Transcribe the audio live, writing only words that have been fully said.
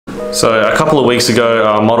So a couple of weeks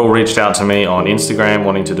ago, a model reached out to me on Instagram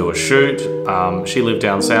wanting to do a shoot. She lived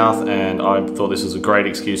down south and I thought this was a great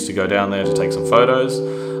excuse to go down there to take some photos.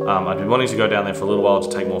 I'd been wanting to go down there for a little while to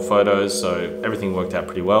take more photos, so everything worked out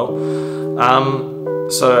pretty well.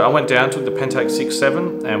 So I went down, took the Pentax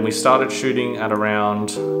 6.7 and we started shooting at around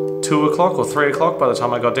 2 o'clock or 3 o'clock by the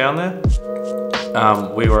time I got down there.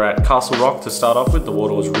 We were at Castle Rock to start off with. The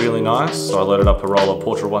water was really nice, so I loaded up a roll of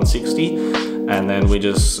Portra 160 and then we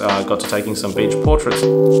just got to taking some beach portraits.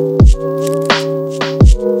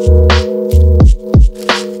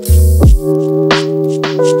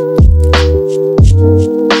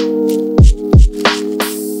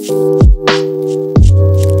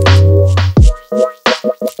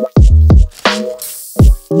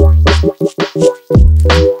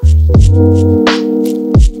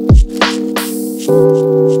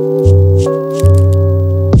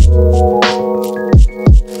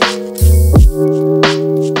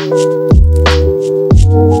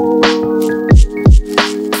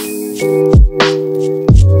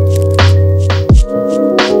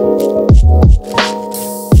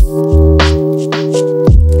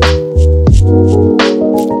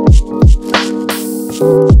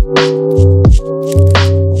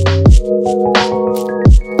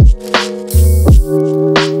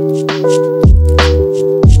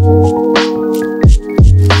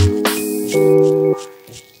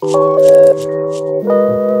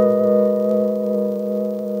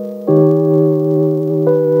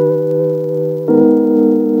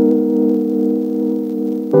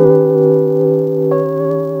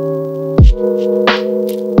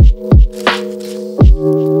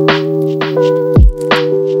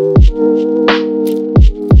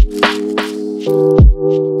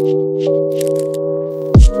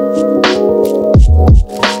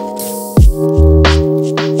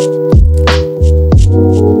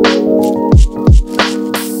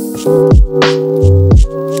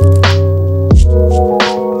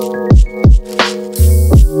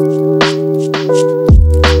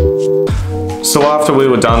 So after we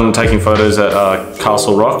were done taking photos at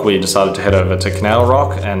Castle Rock, we decided to head over to Canal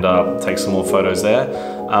Rock and take some more photos there.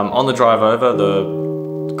 On the drive over,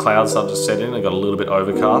 the clouds started to set in. It got a little bit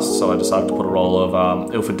overcast, so I decided to put a roll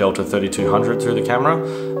of Ilford Delta 3200 through the camera.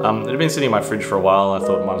 It had been sitting in my fridge for a while and I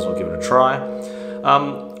thought I might as well give it a try.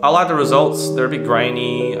 I like the results. They're a bit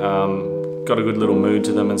grainy, got a good little mood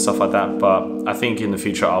to them and stuff like that, but I think in the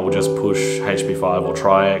future I will just push HP5 or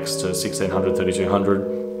Tri-X to 1600,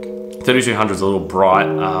 3200. 3200 is a little bright,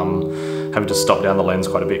 having to stop down the lens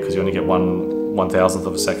quite a bit because you only get 1/1000th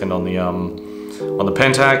of a second on the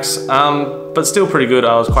Pentax, but still pretty good.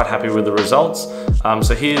 I was quite happy with the results.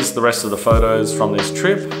 So here's the rest of the photos from this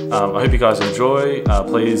trip. I hope you guys enjoy.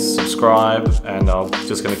 Please subscribe, and I'm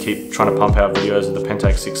just going to keep trying to pump out videos of the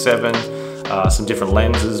Pentax 6.7, some different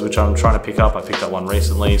lenses which I'm trying to pick up. I picked up one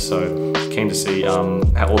recently, so keen to see all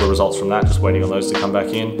the results from that, just waiting on those to come back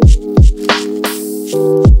in.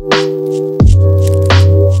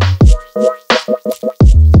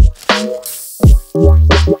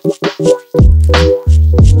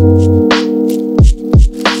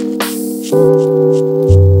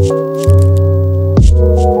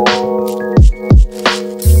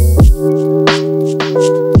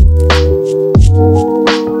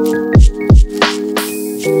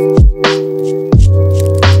 you.